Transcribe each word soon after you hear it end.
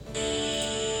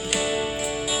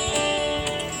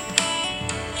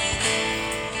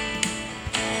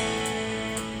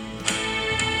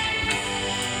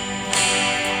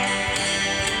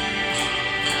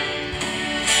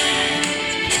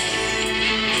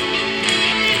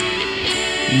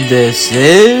This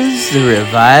is the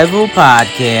Revival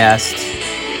Podcast.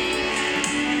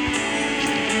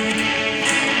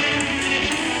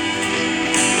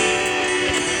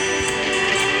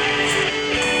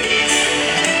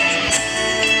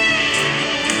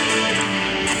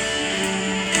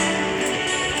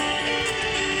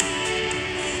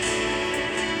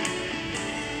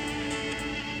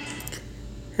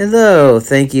 Hello,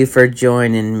 thank you for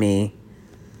joining me.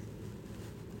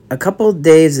 A couple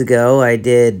days ago, I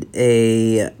did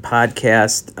a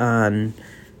podcast on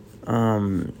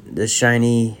the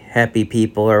shiny, happy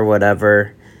people or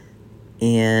whatever,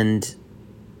 and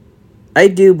I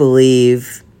do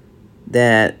believe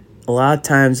that a lot of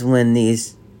times when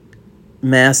these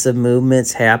massive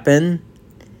movements happen,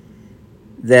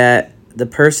 that the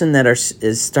person that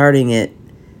is starting it,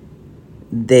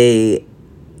 they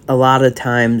a lot of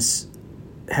times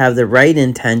have the right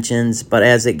intentions, but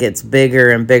as it gets bigger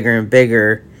and bigger and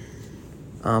bigger,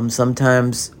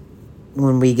 sometimes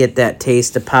when we get that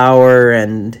taste of power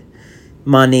and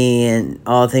money and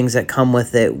all the things that come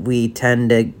with it, we tend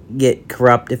to get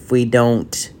corrupt if we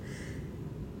don't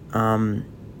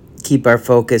keep our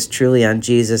focus truly on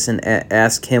Jesus and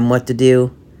ask Him what to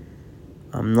do.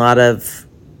 A lot of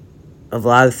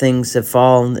things have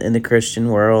fallen in the Christian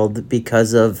world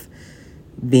because of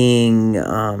being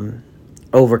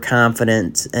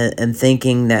overconfident and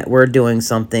thinking that we're doing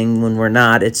something when we're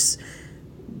not. It's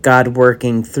God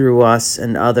working through us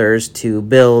and others to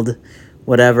build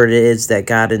whatever it is that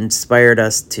God inspired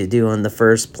us to do in the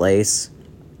first place.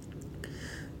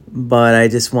 But I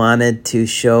just wanted to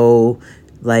show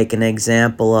like an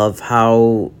example of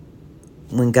how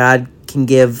when God can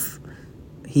give,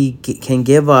 He can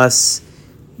give us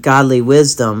godly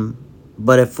wisdom,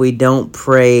 but if we don't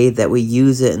pray that we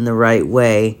use it in the right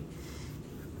way,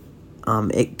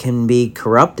 it can be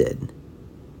corrupted,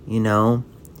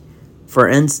 For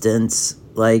instance,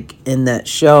 like in that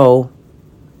show,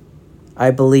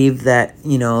 I believe that,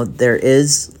 there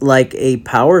is like a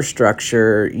power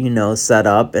structure, set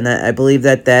up. And I believe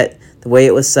that the way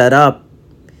it was set up,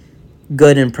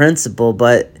 good in principle,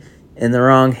 but in the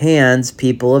wrong hands,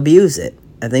 people abuse it.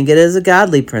 I think it is a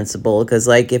godly principle because,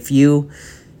 like, if you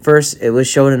first, it was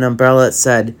shown an umbrella that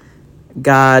said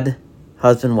God,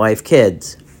 husband, wife,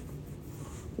 kids.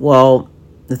 Well,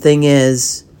 the thing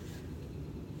is,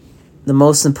 the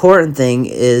most important thing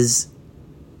is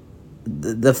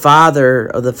the father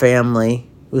of the family,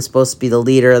 who's supposed to be the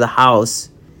leader of the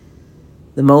house.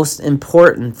 The most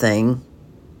important thing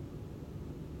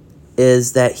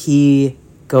is that he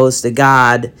goes to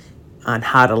God on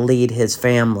how to lead his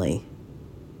family.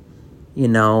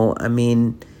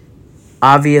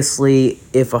 Obviously,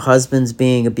 if a husband's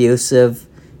being abusive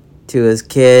to his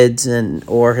kids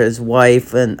or his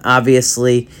wife, and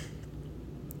obviously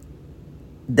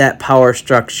that power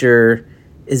structure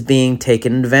is being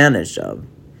taken advantage of.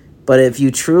 But if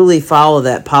you truly follow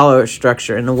that power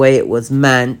structure in the way it was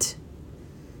meant,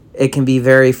 it can be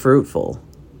very fruitful.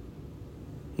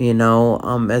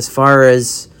 As far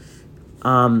as,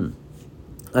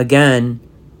 again,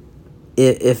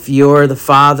 if you're the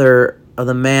father of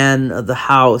the man of the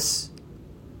house,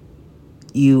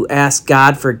 you ask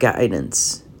God for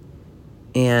guidance.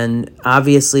 And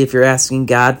obviously, if you're asking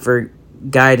God for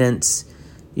guidance,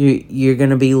 you're going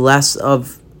to be less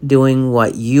of doing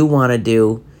what you want to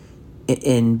do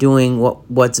and doing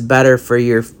what's better for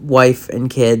your wife and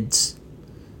kids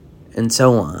and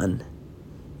so on.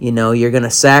 You're going to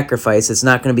sacrifice. It's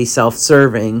not going to be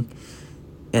self-serving.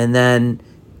 And then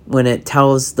when it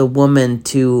tells the woman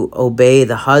to obey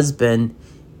the husband,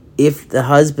 if the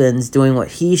husband's doing what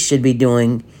he should be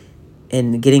doing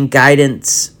and getting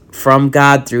guidance from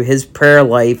God through his prayer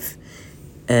life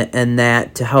and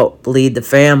that to help lead the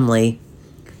family,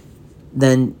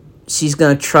 then she's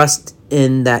going to trust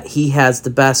in that he has the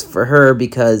best for her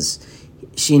because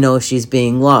she knows she's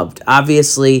being loved.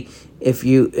 Obviously, if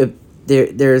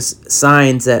there's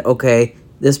signs that, okay,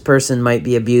 this person might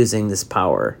be abusing this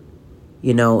power.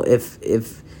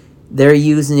 If they're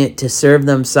using it to serve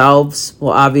themselves,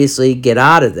 well, obviously get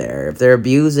out of there. If they're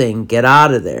abusing, get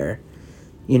out of there.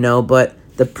 But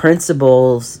the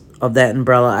principles of that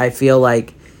umbrella, I feel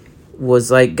like,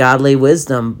 was like godly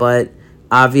wisdom, but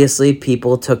obviously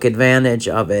people took advantage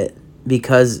of it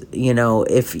because,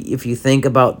 if you think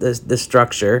about the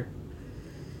structure,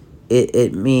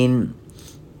 it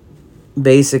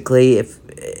basically, if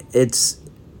it's,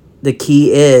 the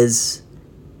key is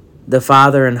the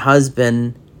father and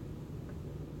husband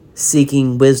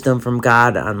seeking wisdom from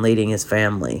God on leading his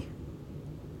family.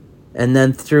 And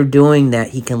then through doing that,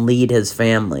 he can lead his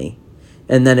family.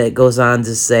 And then it goes on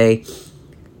to say,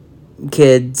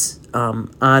 kids,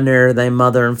 honor thy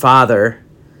mother and father,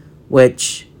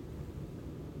 which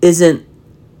isn't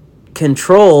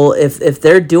control if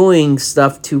they're doing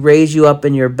stuff to raise you up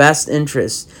in your best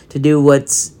interest, to do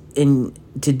what's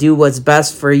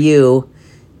best for you,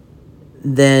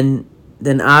 then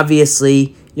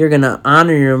obviously you're going to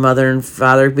honor your mother and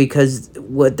father, because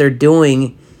what they're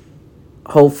doing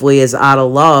hopefully is out of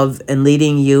love and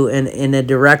leading you in a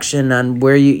direction on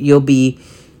where you'll be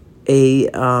a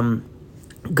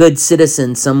good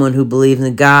citizen, someone who believes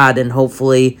in God, and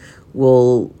hopefully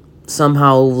will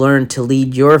somehow learn to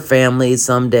lead your family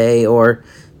someday, or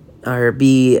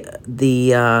be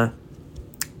the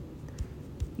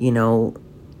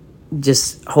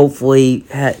just hopefully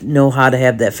know how to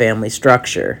have that family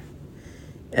structure.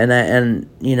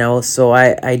 So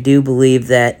I do believe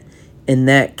that in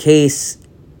that case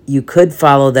you could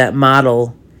follow that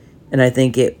model, and I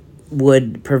think it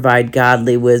would provide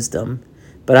godly wisdom.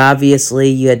 But obviously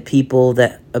you had people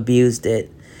that abused it,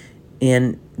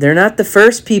 and they're not the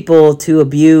first people to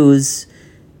abuse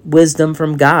wisdom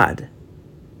from God.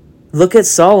 Look at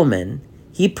Solomon.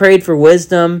 He prayed for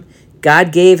wisdom.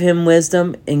 God gave him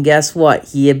wisdom, and guess what?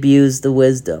 He abused the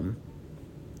wisdom.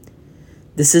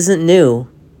 This isn't new.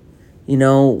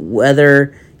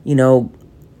 Whether,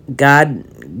 God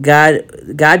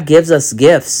gives us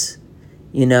gifts,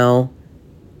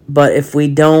 but if we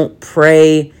don't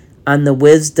pray on the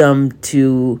wisdom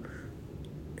to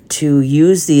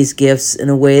use these gifts in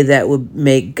a way that would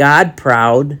make God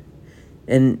proud,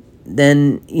 and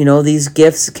then, these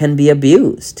gifts can be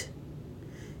abused.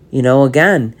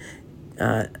 Again,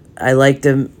 I like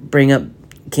to bring up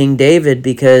King David,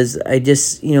 because I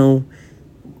just,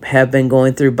 have been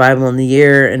going through Bible in the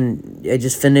Year, and I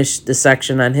just finished the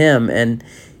section on him. And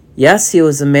yes, he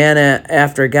was a man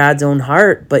after God's own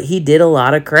heart, but he did a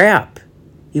lot of crap.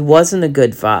 He wasn't a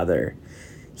good father.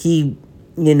 He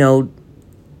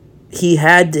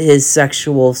had his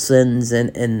sexual sins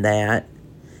and that,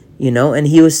 and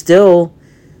he was still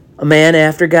a man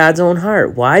after God's own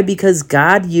heart. Why? Because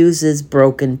God uses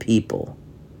broken people.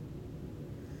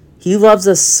 He loves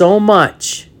us so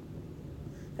much.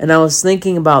 And I was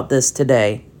thinking about this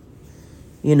today.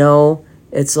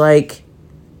 It's like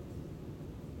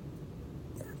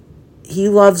he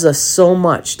loves us so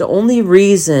much. The only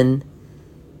reason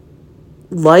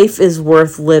life is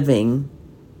worth living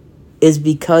is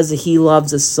because he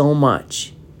loves us so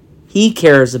much. He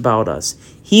cares about us.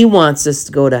 He wants us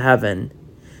to go to heaven.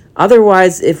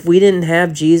 Otherwise, if we didn't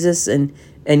have Jesus and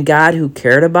God who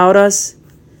cared about us,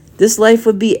 this life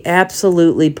would be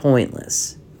absolutely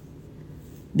pointless.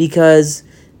 Because,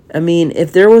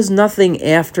 if there was nothing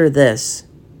after this,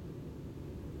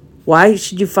 why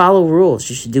should you follow rules?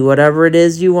 You should do whatever it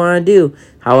is you want to do,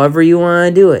 however you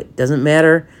want to do it. Doesn't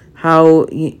matter how,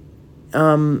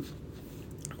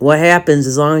 what happens,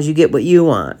 as long as you get what you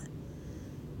want.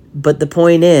 But the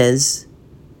point is,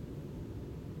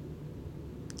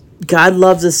 God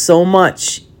loves us so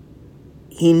much.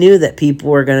 He knew that people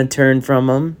were going to turn from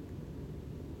him.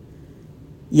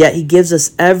 Yet he gives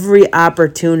us every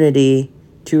opportunity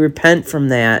to repent from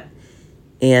that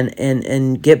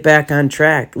and get back on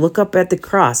track. Look up at the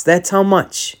cross. That's how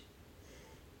much.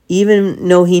 Even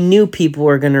though he knew people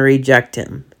were going to reject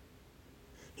him,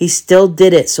 he still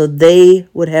did it so they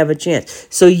would have a chance.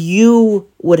 So you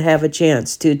would have a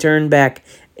chance to turn back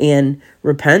and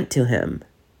repent to him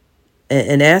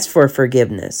and ask for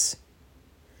forgiveness.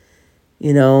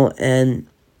 And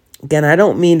again, I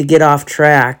don't mean to get off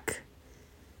track,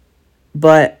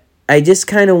 but I just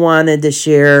kind of wanted to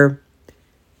share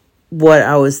what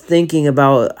I was thinking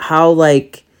about, how,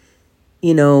 we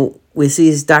see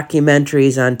these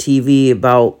documentaries on TV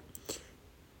about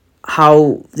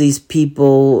how these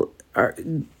people are,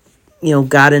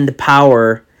 got into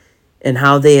power and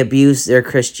how they abused their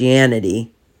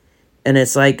Christianity. And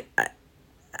it's like,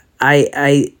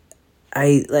 I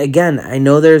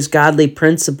know there's godly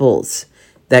principles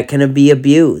that can be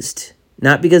abused.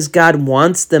 Not because God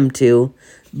wants them to,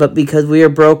 but because we are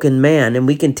broken man, and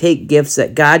we can take gifts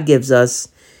that God gives us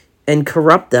and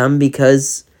corrupt them,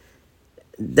 because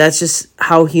that's just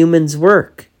how humans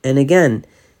work. And again,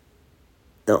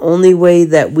 the only way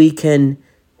that we can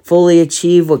fully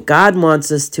achieve what God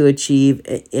wants us to achieve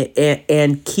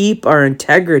and keep our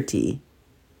integrity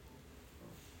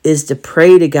is to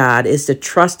pray to God, is to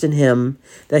trust in him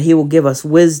that he will give us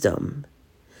wisdom,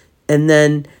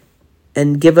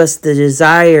 and give us the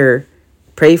desire,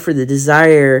 pray for the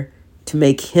desire to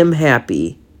make him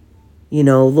happy.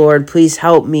 Lord, please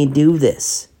help me do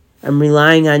this. I'm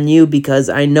relying on you, because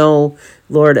I know,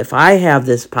 Lord, if I have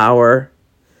this power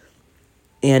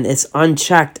and it's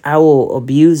unchecked, I will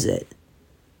abuse it.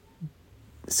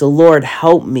 So Lord,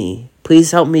 help me.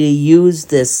 Please help me to use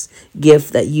this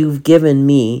gift that you've given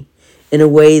me in a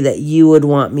way that you would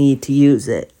want me to use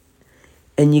it.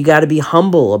 And you got to be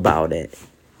humble about it.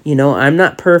 I'm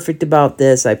not perfect about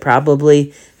this. I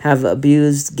probably have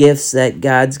abused gifts that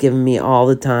God's given me all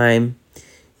the time.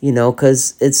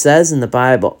 Because it says in the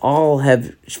Bible, all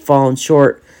have fallen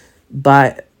short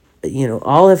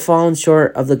all have fallen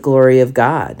short of the glory of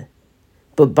God.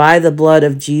 But by the blood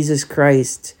of Jesus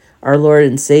Christ, our Lord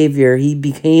and Savior, he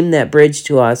became that bridge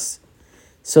to us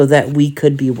so that we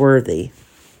could be worthy.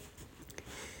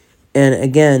 And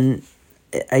again,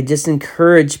 I just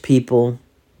encourage people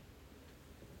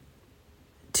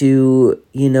to,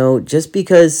 just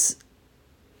because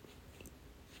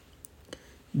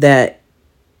that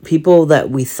people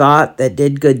that we thought that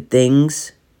did good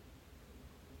things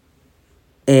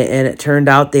and it turned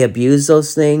out they abused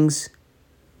those things,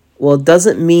 well, it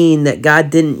doesn't mean that God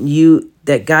didn't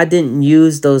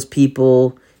use those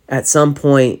people at some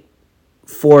point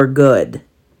for good.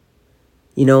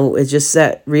 It's just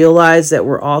that realize that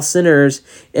we're all sinners,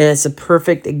 and it's a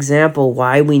perfect example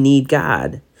why we need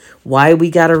God, why we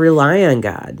got to rely on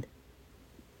God.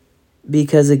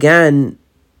 Because again,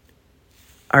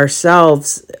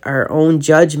 ourselves, our own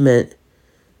judgment,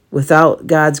 without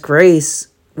God's grace,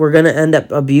 we're going to end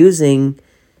up abusing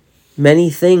many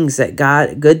things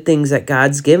good things that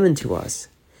God's given to us.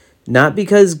 Not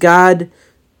because God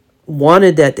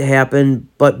wanted that to happen,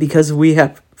 but because we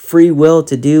have free will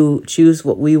to choose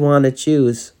what we want to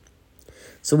choose.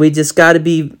 So we just got to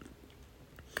be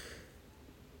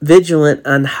vigilant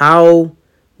on how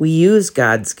we use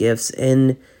God's gifts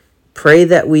and pray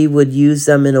that we would use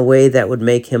them in a way that would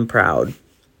make him proud.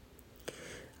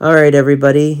 All right,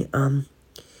 everybody.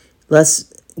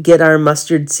 Let's get our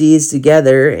mustard seeds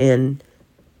together and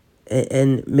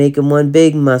make them one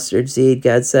big mustard seed.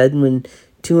 God said when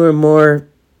 2 or more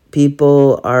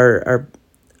people are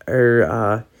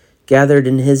gathered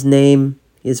in his name,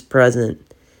 he is present.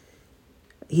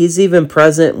 He's even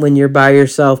present when you're by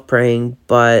yourself praying,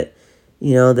 but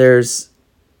it's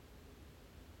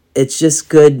just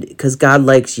good because God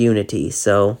likes unity.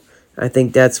 So I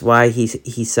think that's why he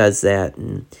says that.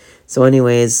 And so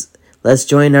anyways, let's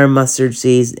join our mustard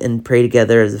seeds and pray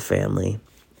together as a family.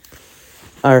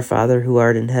 Our Father who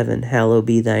art in heaven, hallowed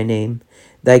be thy name.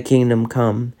 Thy kingdom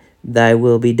come, thy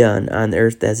will be done on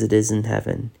earth as it is in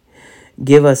heaven.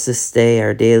 Give us this day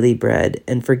our daily bread,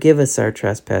 and forgive us our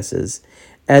trespasses,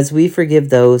 as we forgive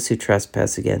those who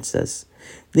trespass against us.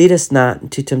 Lead us not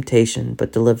into temptation,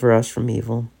 but deliver us from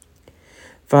evil.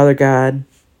 Father God,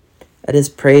 I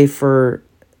just pray for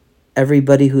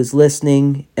everybody who's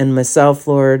listening and myself,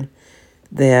 Lord,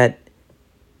 that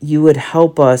you would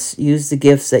help us use the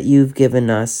gifts that you've given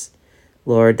us,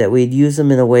 Lord, that we'd use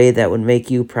them in a way that would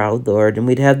make you proud, Lord, and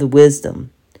we'd have the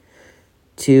wisdom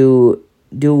to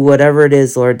do whatever it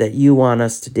is, Lord, that you want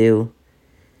us to do.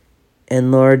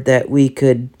 And, Lord, that we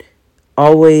could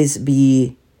always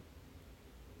be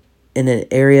in an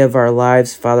area of our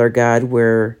lives, Father God,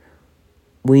 where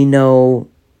we know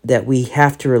that we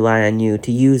have to rely on you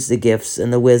to use the gifts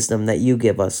and the wisdom that you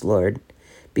give us, Lord.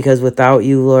 Because without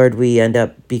you, Lord, we end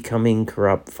up becoming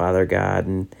corrupt, Father God.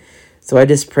 And so I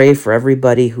just pray for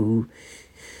everybody who,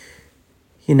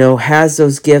 has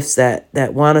those gifts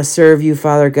that want to serve you,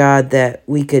 Father God, that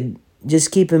we could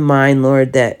just keep in mind,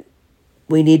 Lord, that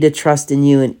we need to trust in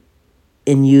you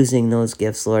in using those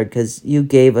gifts, Lord, because you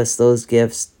gave us those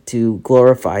gifts to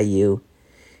glorify you.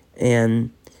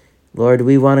 And, Lord,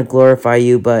 we want to glorify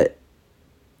you, but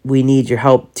we need your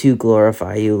help to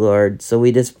glorify you, Lord. So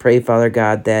we just pray, Father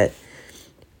God, that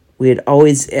we'd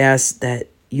always ask that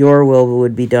your will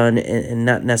would be done and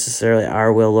not necessarily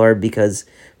our will, Lord, because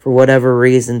for whatever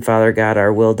reason, Father God,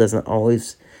 our will doesn't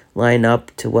always line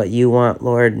up to what you want,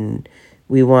 Lord, and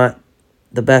we want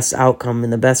the best outcome,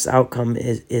 and the best outcome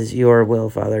is your will,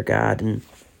 Father God. And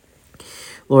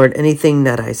Lord, anything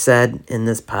that I said in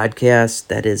this podcast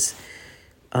that is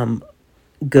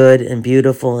good and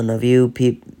beautiful and of you,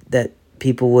 that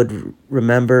people would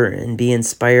remember and be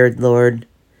inspired, Lord,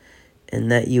 and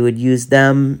that you would use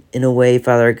them in a way,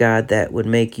 Father God, that would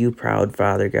make you proud,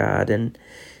 Father God. And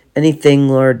anything,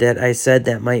 Lord, that I said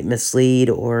that might mislead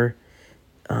or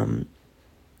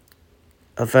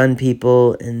offend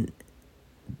people, and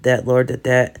that, Lord,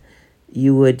 that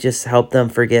you would just help them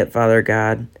forget, Father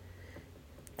God.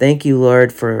 Thank you,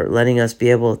 Lord, for letting us be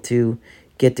able to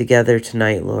get together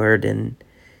tonight, Lord. And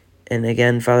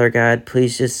again, Father God,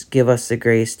 please just give us the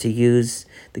grace to use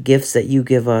the gifts that you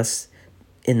give us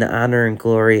in the honor and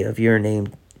glory of your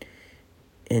name.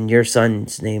 In your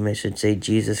Son's name, I should say,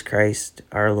 Jesus Christ,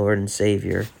 our Lord and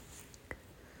Savior.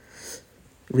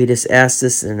 We just ask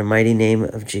this in the mighty name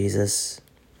of Jesus.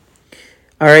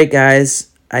 All right, guys.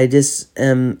 I just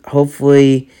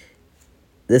hopefully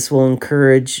this will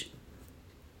encourage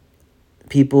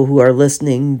people who are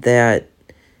listening that,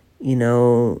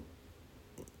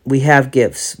 we have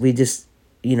gifts. We just,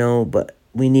 but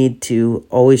we need to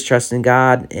always trust in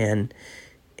God and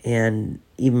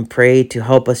even pray to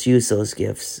help us use those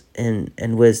gifts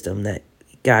and wisdom that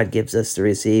God gives us to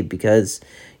receive, because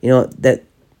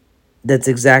that's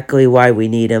exactly why we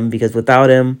need him, because without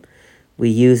him we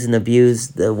use and abuse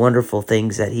the wonderful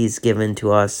things that he's given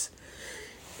to us.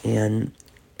 And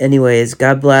anyways,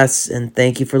 God bless, and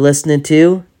thank you for listening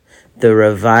to the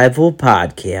Revival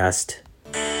Podcast.